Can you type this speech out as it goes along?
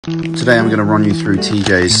Today I'm going to run you through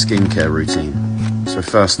TJ's skincare routine. So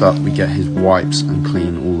first up, we get his wipes and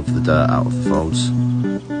clean all of the dirt out of the folds.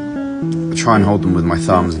 I try and hold them with my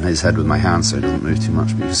thumbs and his head with my hands so it doesn't move too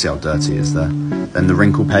much, but you can see how dirty it is there. Then the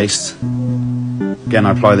wrinkle paste. Again,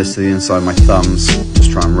 I apply this to the inside of my thumbs, just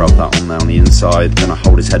try and rub that on there on the inside. Then I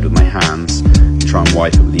hold his head with my hands and try and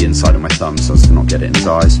wipe it with the inside of my thumbs so as to not get it in his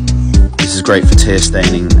eyes. This is great for tear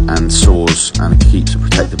staining and sores, and it keeps to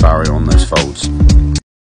protect the barrier on those folds.